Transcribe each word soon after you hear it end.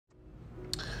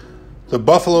The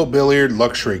Buffalo Billiard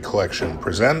Luxury Collection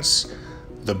presents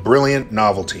The Brilliant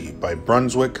Novelty by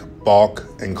Brunswick, Balke,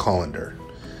 and Colander.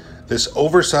 This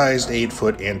oversized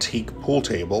 8-foot antique pool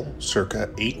table, circa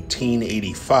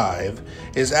 1885,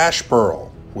 is Ash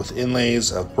Burl, with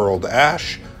inlays of burled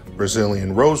ash,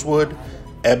 Brazilian rosewood,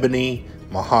 ebony,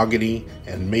 mahogany,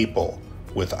 and maple,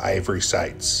 with ivory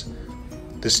sights.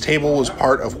 This table was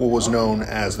part of what was known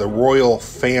as the royal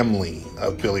family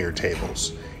of billiard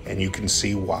tables, and you can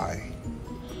see why.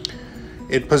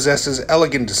 It possesses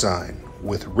elegant design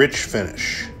with rich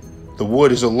finish. The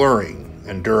wood is alluring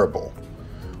and durable.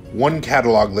 One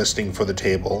catalog listing for the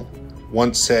table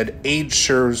once said, "Age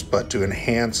serves but to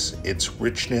enhance its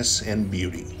richness and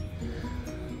beauty."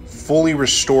 Fully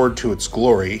restored to its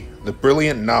glory, the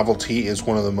Brilliant Novelty is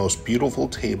one of the most beautiful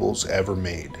tables ever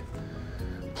made.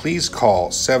 Please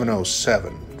call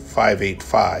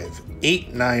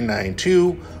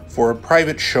 707-585-8992 for a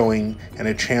private showing and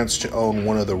a chance to own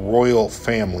one of the royal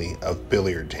family of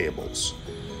billiard tables.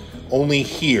 Only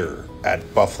here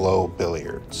at Buffalo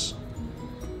Billiards.